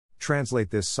Translate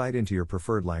this site into your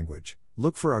preferred language.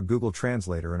 Look for our Google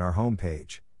Translator in our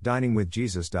homepage,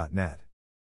 diningwithjesus.net.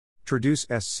 Traduce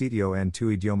este sitio en tu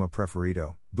idioma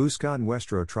preferido. Busca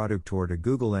nuestro traductor de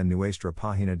Google en nuestra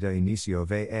página de inicio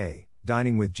va,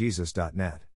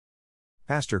 diningwithjesus.net.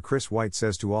 Pastor Chris White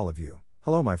says to all of you,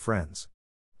 hello my friends.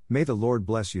 May the Lord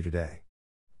bless you today.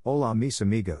 Hola mis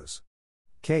amigos.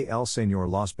 Que el Señor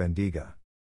los bendiga.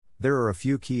 There are a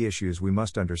few key issues we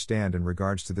must understand in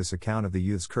regards to this account of the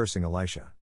youths cursing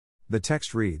Elisha. The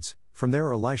text reads, From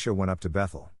there Elisha went up to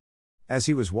Bethel. As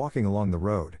he was walking along the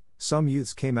road, some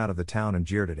youths came out of the town and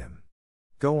jeered at him.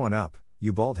 Go on up,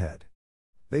 you bald head.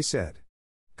 They said.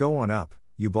 Go on up,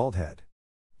 you bald head.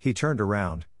 He turned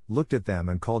around, looked at them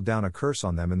and called down a curse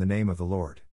on them in the name of the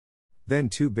Lord. Then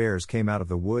 2 bears came out of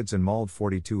the woods and mauled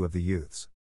 42 of the youths.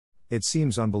 It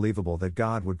seems unbelievable that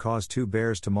God would cause 2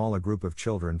 bears to maul a group of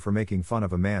children for making fun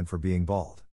of a man for being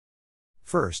bald.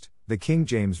 First, the King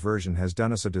James Version has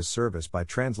done us a disservice by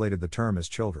translated the term as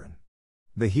children.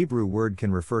 The Hebrew word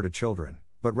can refer to children,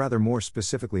 but rather more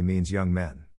specifically means young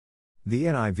men. The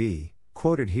NIV,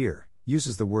 quoted here,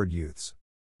 uses the word youths.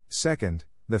 Second,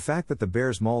 the fact that the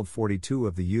bears mauled 42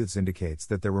 of the youths indicates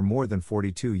that there were more than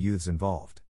 42 youths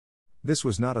involved. This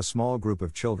was not a small group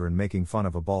of children making fun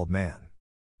of a bald man.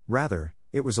 Rather,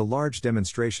 it was a large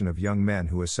demonstration of young men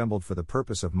who assembled for the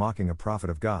purpose of mocking a prophet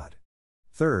of God.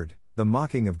 Third, the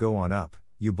mocking of "Go on up,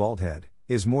 you bald head,"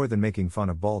 is more than making fun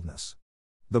of baldness.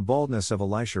 The baldness of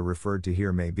Elisha referred to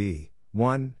here may be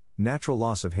 1. Natural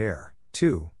loss of hair,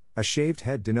 2. A shaved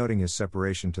head denoting his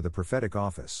separation to the prophetic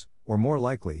office, or more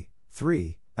likely,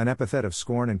 3. An epithet of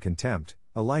scorn and contempt,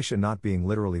 Elisha not being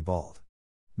literally bald.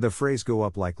 The phrase "go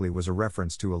up" likely was a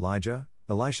reference to Elijah,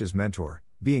 Elisha's mentor,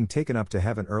 being taken up to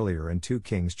heaven earlier in 2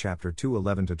 Kings chapter 2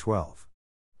 11-12.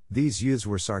 These youths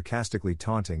were sarcastically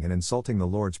taunting and insulting the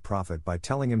Lord's prophet by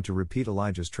telling him to repeat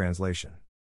Elijah's translation.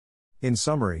 In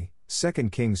summary,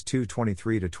 2 Kings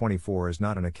 2:23-24 is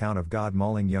not an account of God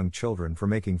mauling young children for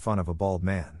making fun of a bald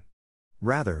man.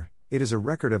 Rather, it is a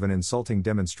record of an insulting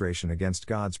demonstration against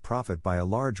God's prophet by a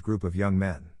large group of young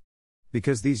men.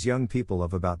 Because these young people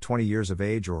of about 20 years of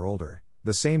age or older,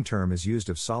 the same term is used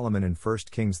of Solomon in 1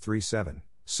 Kings 3:7,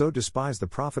 so despise the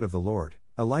prophet of the Lord,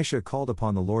 Elisha called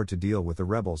upon the Lord to deal with the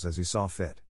rebels as he saw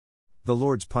fit. The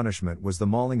Lord's punishment was the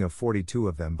mauling of 42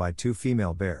 of them by 2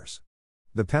 female bears.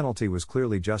 The penalty was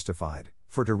clearly justified,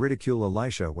 for to ridicule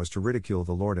Elisha was to ridicule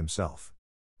the Lord himself.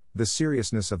 The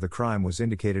seriousness of the crime was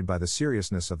indicated by the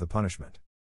seriousness of the punishment.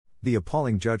 The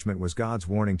appalling judgment was God's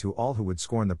warning to all who would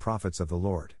scorn the prophets of the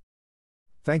Lord.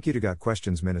 Thank you to Got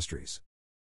Questions Ministries.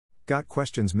 Got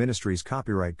Questions Ministries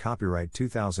copyright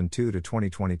 2002 to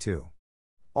 2022.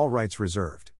 All rights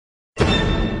reserved.